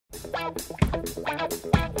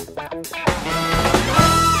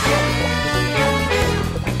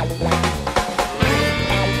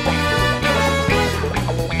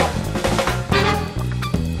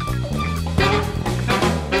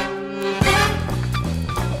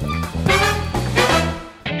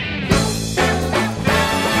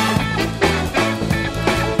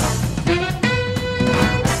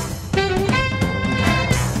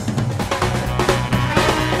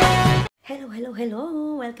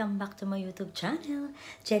Hello! Welcome back to my YouTube channel,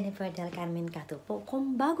 Jennifer Del Carmen Kato po.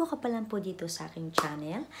 Kung bago ka pa lang po dito sa aking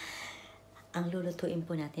channel, ang lulutuin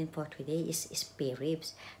po natin for today is spare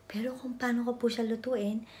ribs. Pero kung paano ko po siya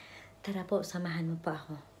lutuin, tara po, samahan mo po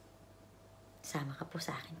ako. Sama ka po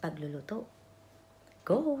sa aking pagluluto.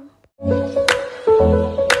 Go!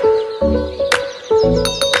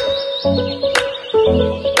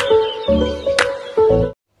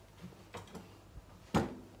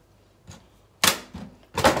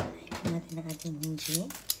 Natin ang ating hinji,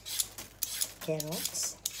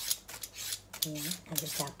 carrots. Ayan, ang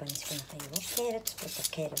Japanese ko na kayo. Carrots po ito,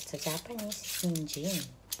 carrots sa Japanese, hinji.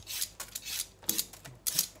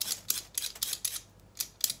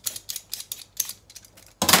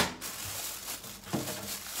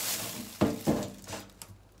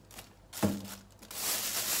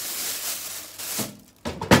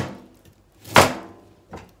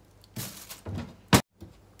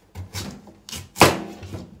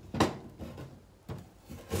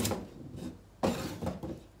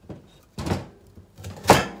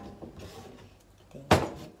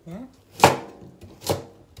 Na.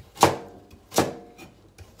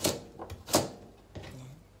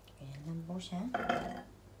 Ayan lang po siya.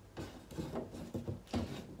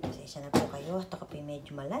 Pasensya na po kayo. Ito ka po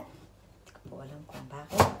medyo malat. Hindi ko po alam kung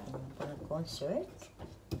bakit. Hindi po nag-concert.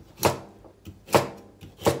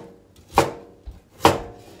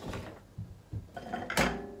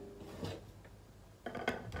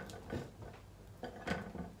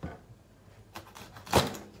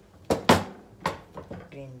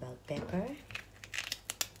 Green bell pepper.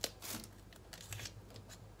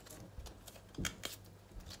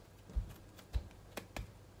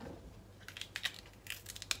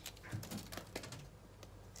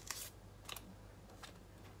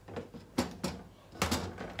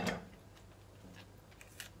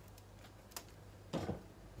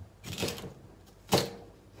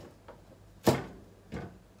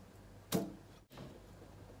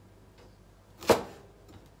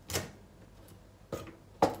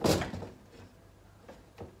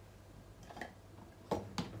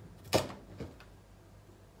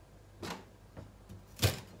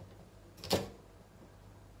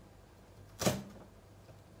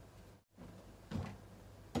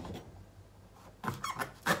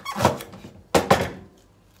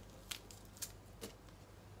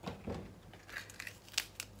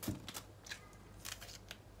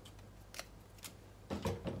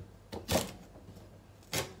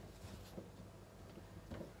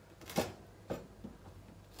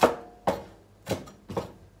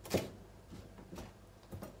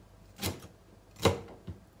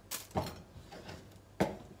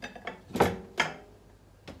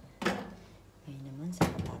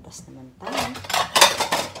 Naman tayo.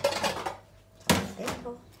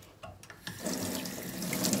 Potato.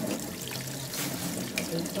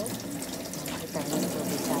 Potato. Nakita niyo ito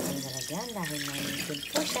sa ating nalagyan dahil nangitin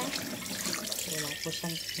po siya. Wala po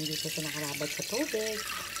siyang, hindi po siya nakalabad sa tubig.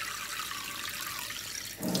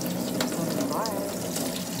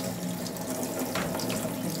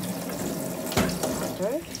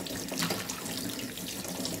 Water.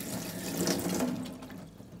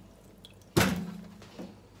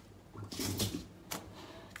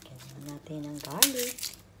 Natin ang garlic.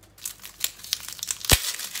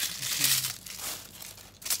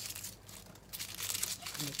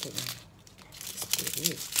 Ito yung spare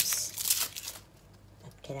ribs.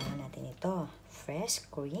 At kailangan natin ito, fresh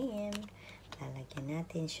cream. Lalagyan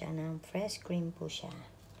natin siya ng fresh cream po siya.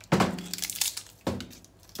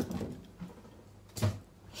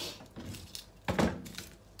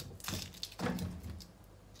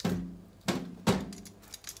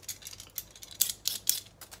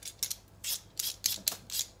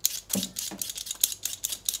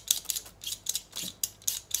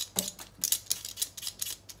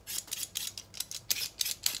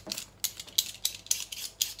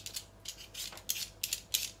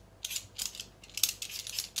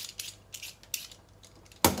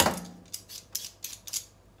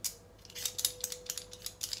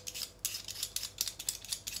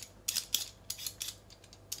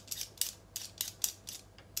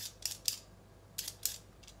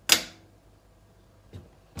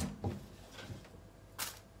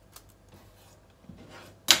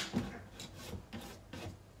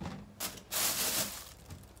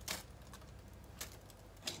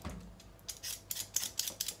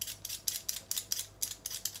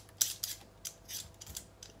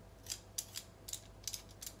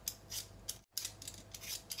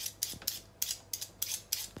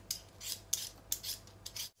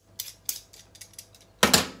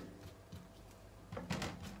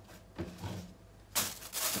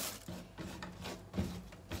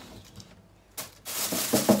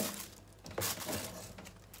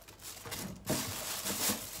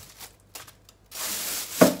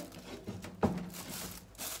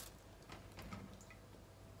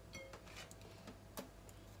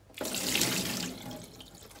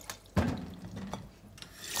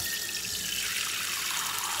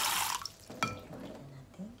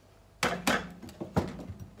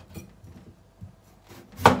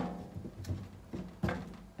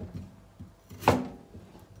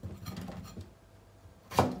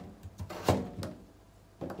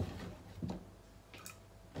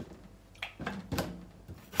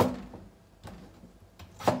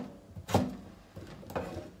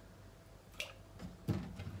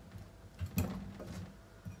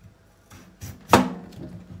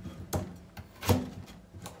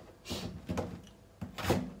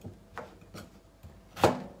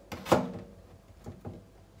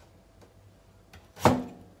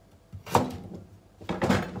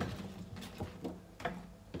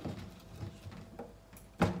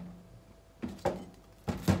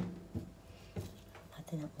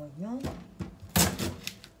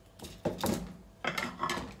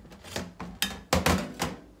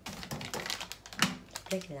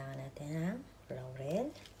 Siyempre, kailangan natin ng laurel.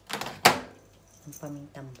 Ang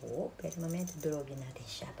pamintang buo. Pero mamaya dudurogin natin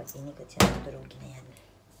siya. Pag inikot siya, dudurogin na yan.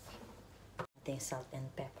 Ating salt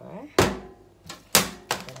and pepper.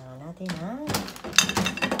 Kailangan natin ng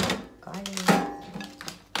garlic.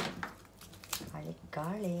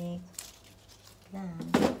 Garlic. Lang.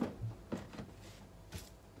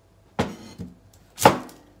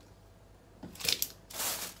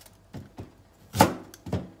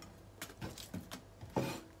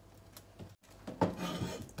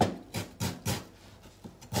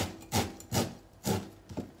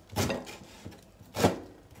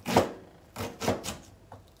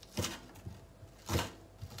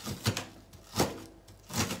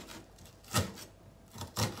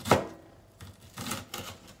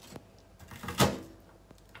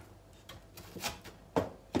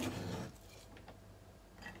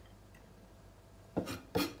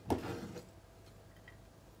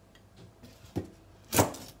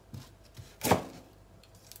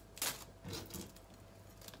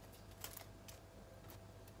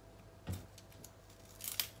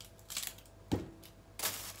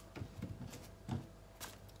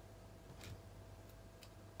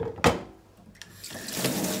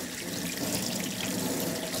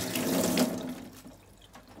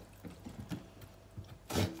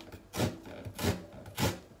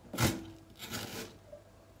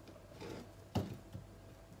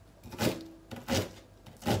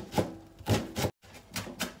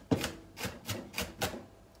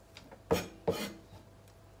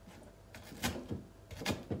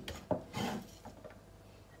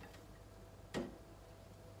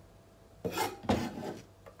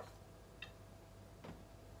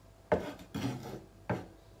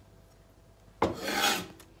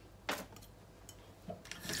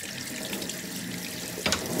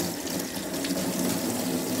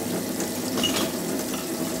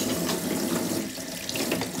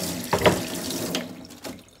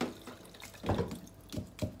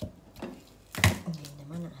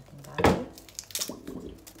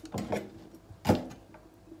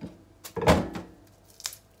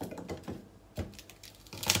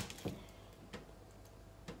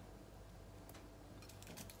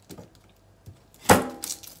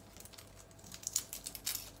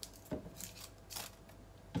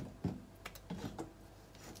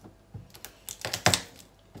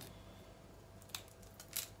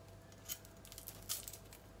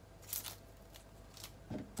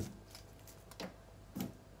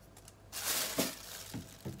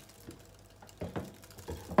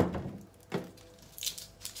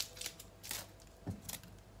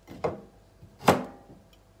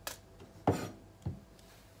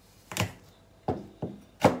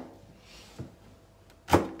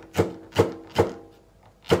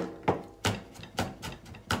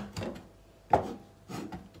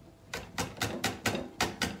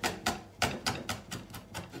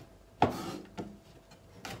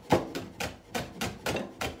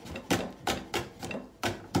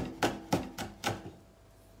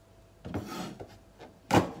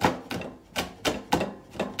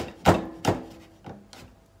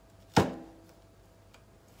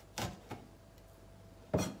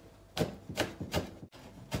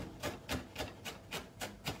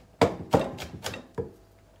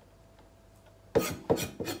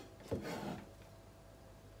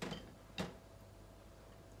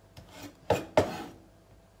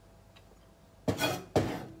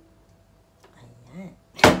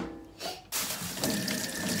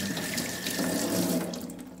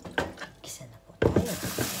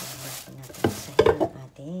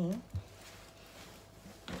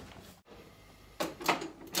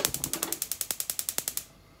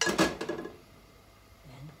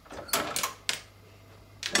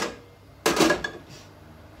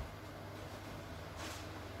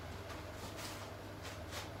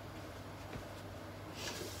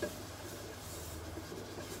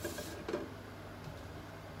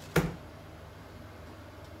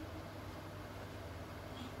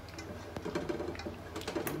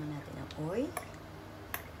 apoy.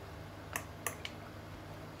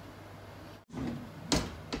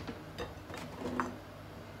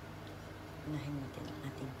 Unahin natin ang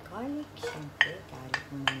ating garlic. Siyempre, garlic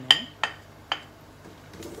muna.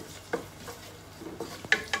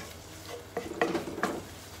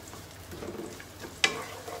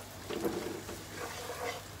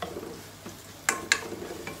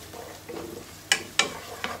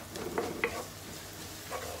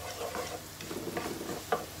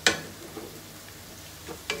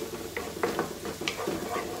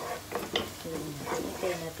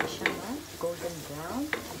 Hintayin natin siya golden brown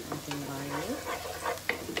ang ating garlic.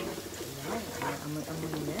 Ayan,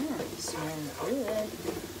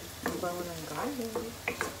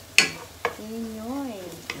 Inyoy.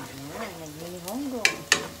 Ayan, nagmini-honggong.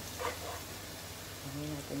 Lagyan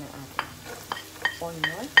natin ang ating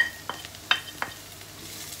onion.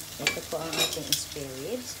 Ito po ang ating spare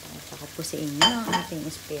ribs. Pakita ko po sa inyo ang ating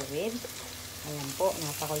spare ribs. Ayan po,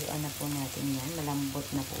 napakuluan na po natin yan. Malambot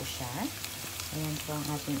na po siya. Ayan po ang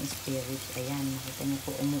ating spare ribs. Ayan, nakita niyo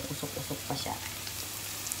po, umuusok-usok pa siya.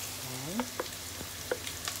 Ayan.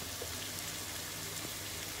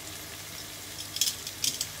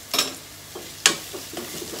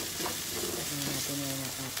 Lagyan natin yan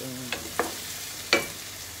ang ating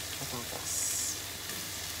patatas.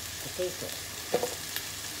 Potato.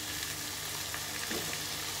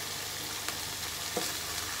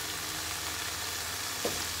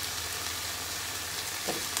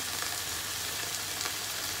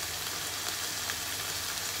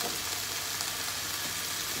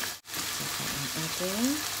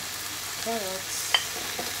 Ating carrots.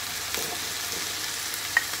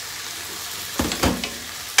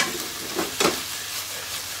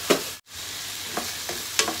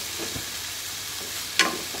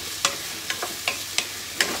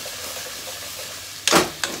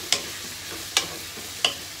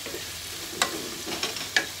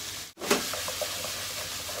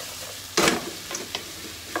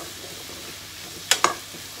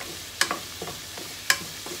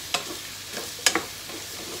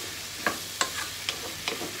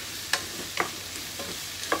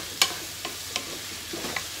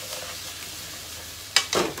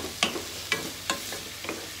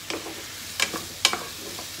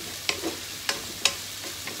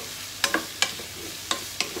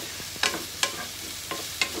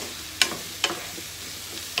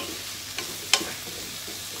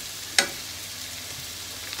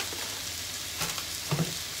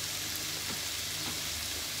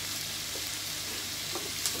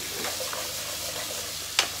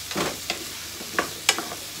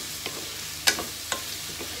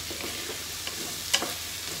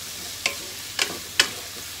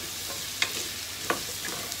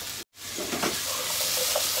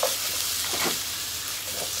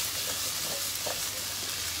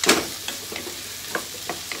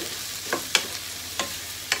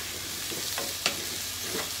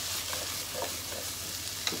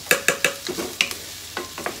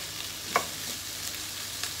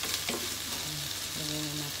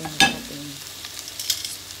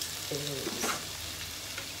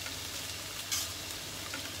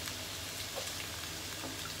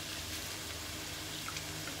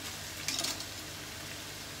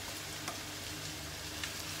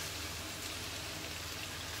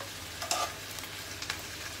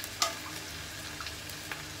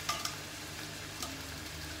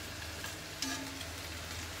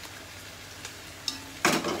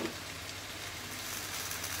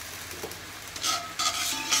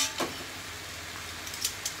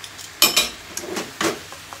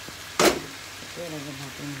 Lagyan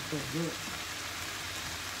natin yung tuyo.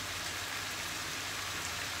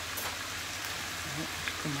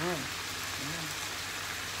 Kumain. Ayan.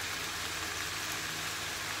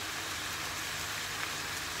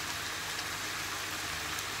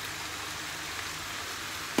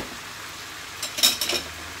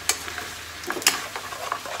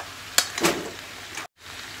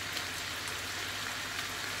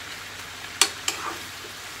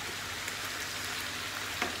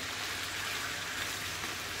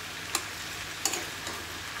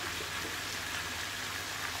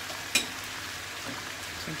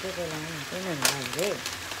 Siyempre, kailangan natin ng garlic.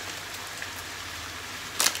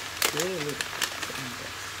 Garlic.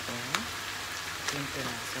 Ayan. Yung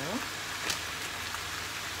piraso.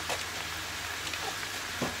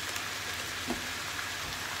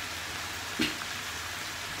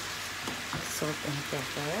 Salt and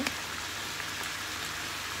pepper.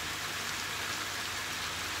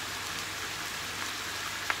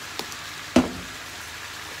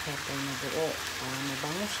 Pepper na buo. Para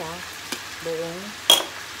mabango siya. Buong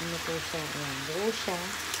ano po siya, ayan, buo siya.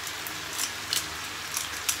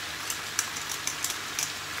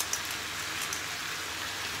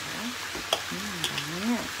 Dami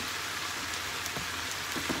na.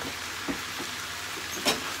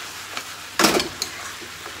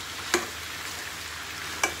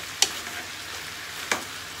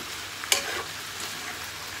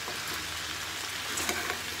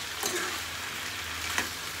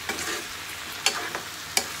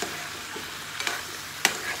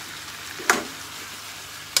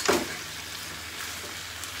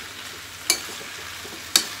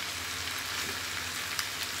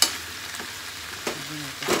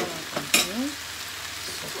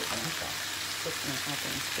 Soup ng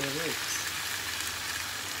ating spare ribs.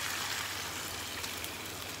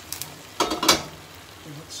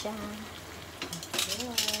 Init siya.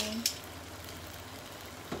 Enjoy!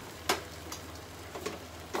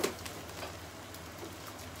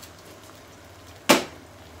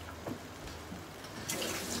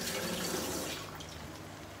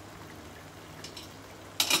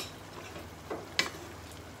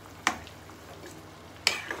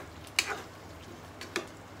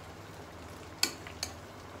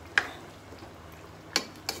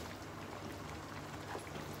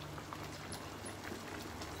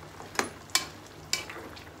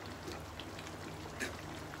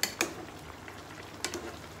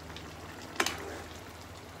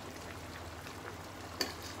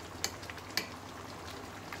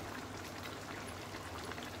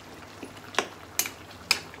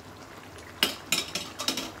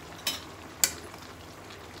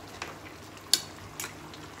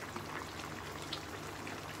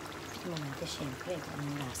 Tingnan natin syempre kung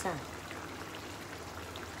anong lasa.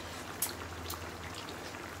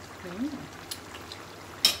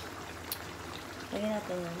 Lagyan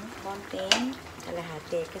natin yung konting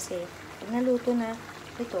kalahati. Kasi pag naluto na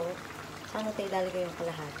ito, saan natin ilalagay yung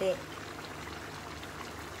kalahati?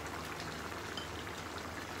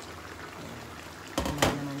 Tama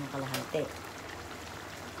naman yung kalahati.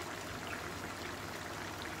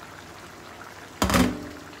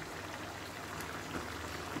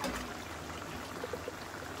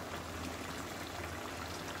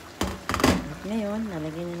 Ngayon,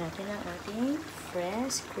 nalagyan na natin ang ating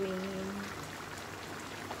fresh cream.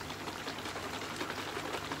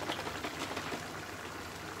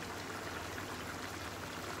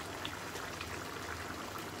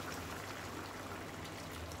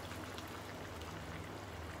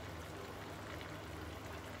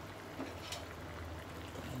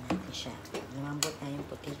 Tingnan natin siya. Lumambot na yung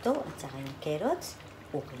potato at saka yung carrots.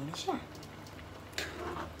 Okay na siya.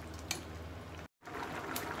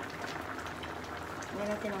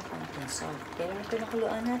 Lagyan natin ang konting salt. Pero nung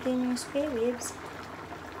pinakuluan natin yung spare ribs,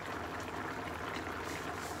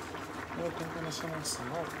 nilagyan ko na siya ng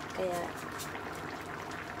salt. Kaya,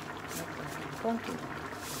 konti lang.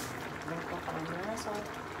 Lagyan ko pa ng salt.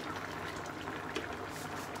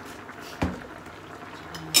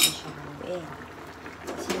 Natin siya haluin.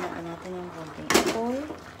 Sinaan natin ng konting apoy.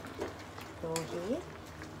 Low heat.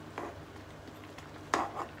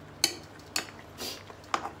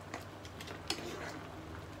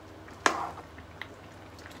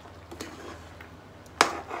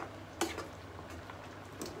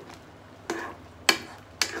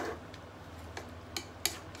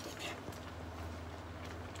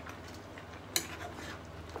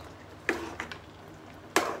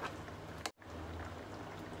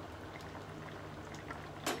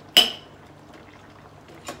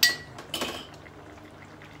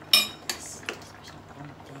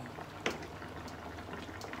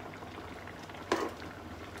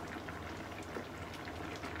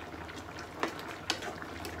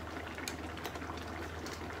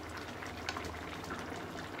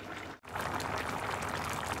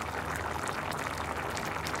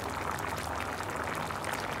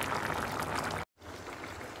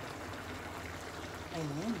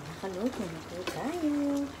 Ayan, nakaluto na po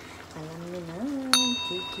tayo. Alam niyo na,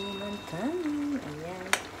 tikiman time. Ayan,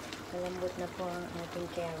 malambot na po ang ating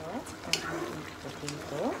carrots at ang ating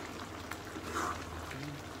potato.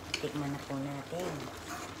 Tikman na po natin.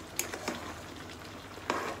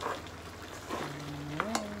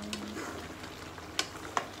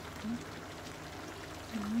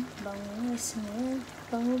 Bango smell.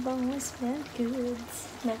 Bango smell good.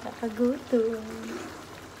 Nakakagutom.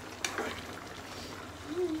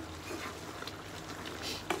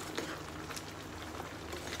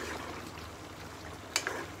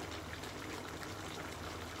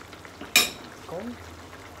 Oh,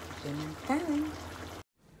 yan time.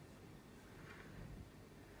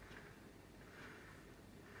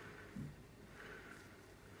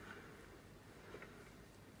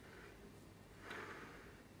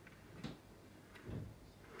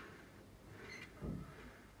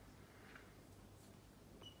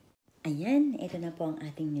 Ayan, ito na po ang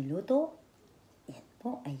ating niluto. Ayan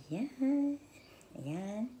po, ayan.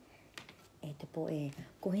 Ayan. Ito po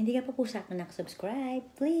kung hindi ka pa po sa akin nakasubscribe,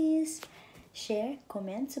 please share,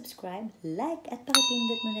 comment, subscribe, like, at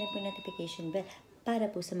pakipindot mo na rin po yung notification bell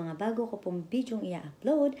para po sa mga bago ko pong bidyong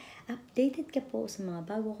i-upload. Updated ka po sa mga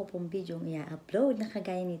bago ko pong bidyong i-upload na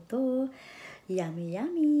kagaya nito. Yummy,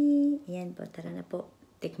 yummy! Ayan po, tara na po.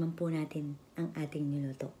 Tikman po natin ang ating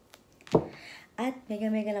niluto. At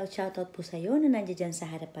mega loud shoutout po sa iyo na nandiyan dyan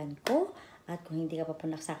sa harapan ko. At kung hindi ka pa po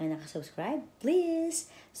sa akin nakasubscribe,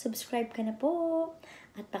 please, subscribe ka na po.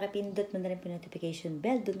 At pakipindot mo na rin po notification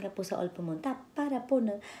bell. Doon ka po sa all pumunta para po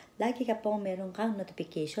lagi ka pong meron kang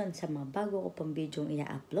notification sa mga bago ko pong video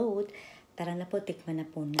i-upload. Tara na po, tikman na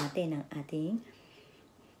po natin ang ating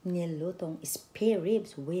nilutong spare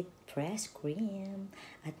ribs with fresh cream.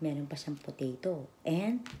 At meron pa siyang potato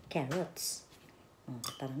and carrots.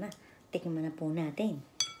 Tara na, tikman na po natin.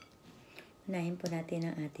 Unahin po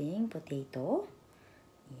natin ang ating potato.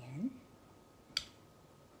 Ayan.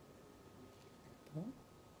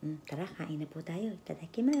 Tara, kain na po tayo.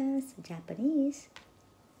 Itadakimasu. Japanese.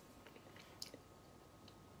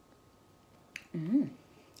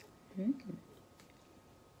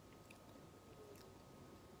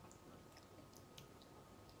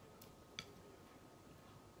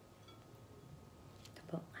 Ito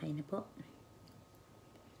po, kain na po.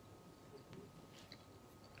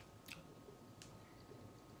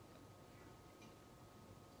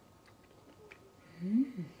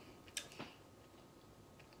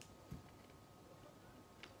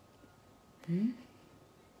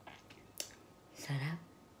 Sarap.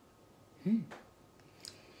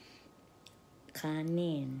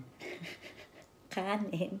 Kanin.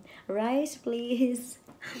 Kanin. Rice, please.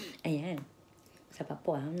 Ayan. Isa pa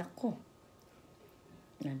po, naku.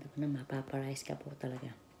 Nanda ko na, mapaparice ka po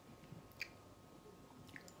talaga.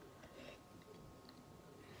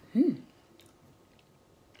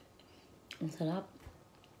 Ang sarap.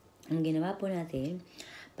 Ang ginawa po natin,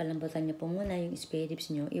 palambutan niyo po muna yung spare ribs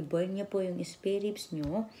niyo. I-boil niyo po yung spare ribs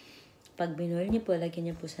niyo. Pag binoil niyo po, lagyan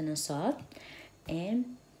niyo po sa ng salt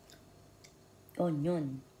and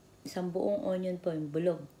onion. Isang buong onion po, yung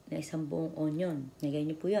bulog na isang buong onion. Lagyan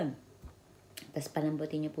niyo po yun. Tapos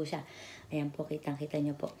palambutin niyo po siya. Ayan po, kitang-kita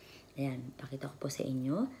niyo po. Ayan, pakita ko po sa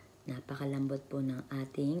inyo. Napakalambot po ng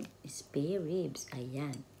ating spare ribs.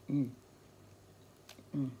 Ayan.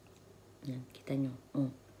 Ayan, kita nyo.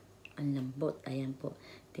 Ang lambot. Ayan po.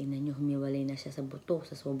 Tingnan nyo, humiwalay na siya sa buto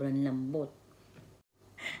sa sobrang lambot.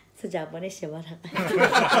 Sa Japanese siya, wala ka.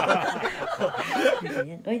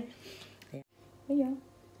 Ayan. Uy. Ayan.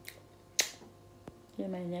 See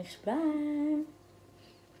you my next vlog.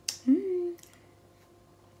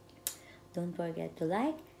 Don't forget to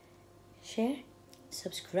like, share,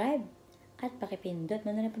 subscribe, at pakipindot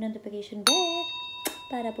mo na po notification bell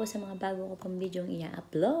para po sa mga bago ko pong video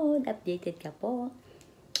i-upload. Updated ka po.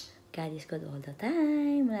 God is good all the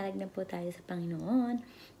time. Malalag na po tayo sa Panginoon.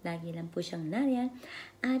 Lagi lang po siyang nariyan.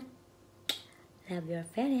 At love your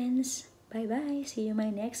parents. Bye-bye. See you my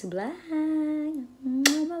next vlog.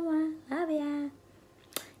 Love ya.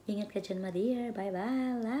 Ingat ka dyan, my dear.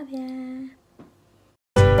 Bye-bye. Love ya.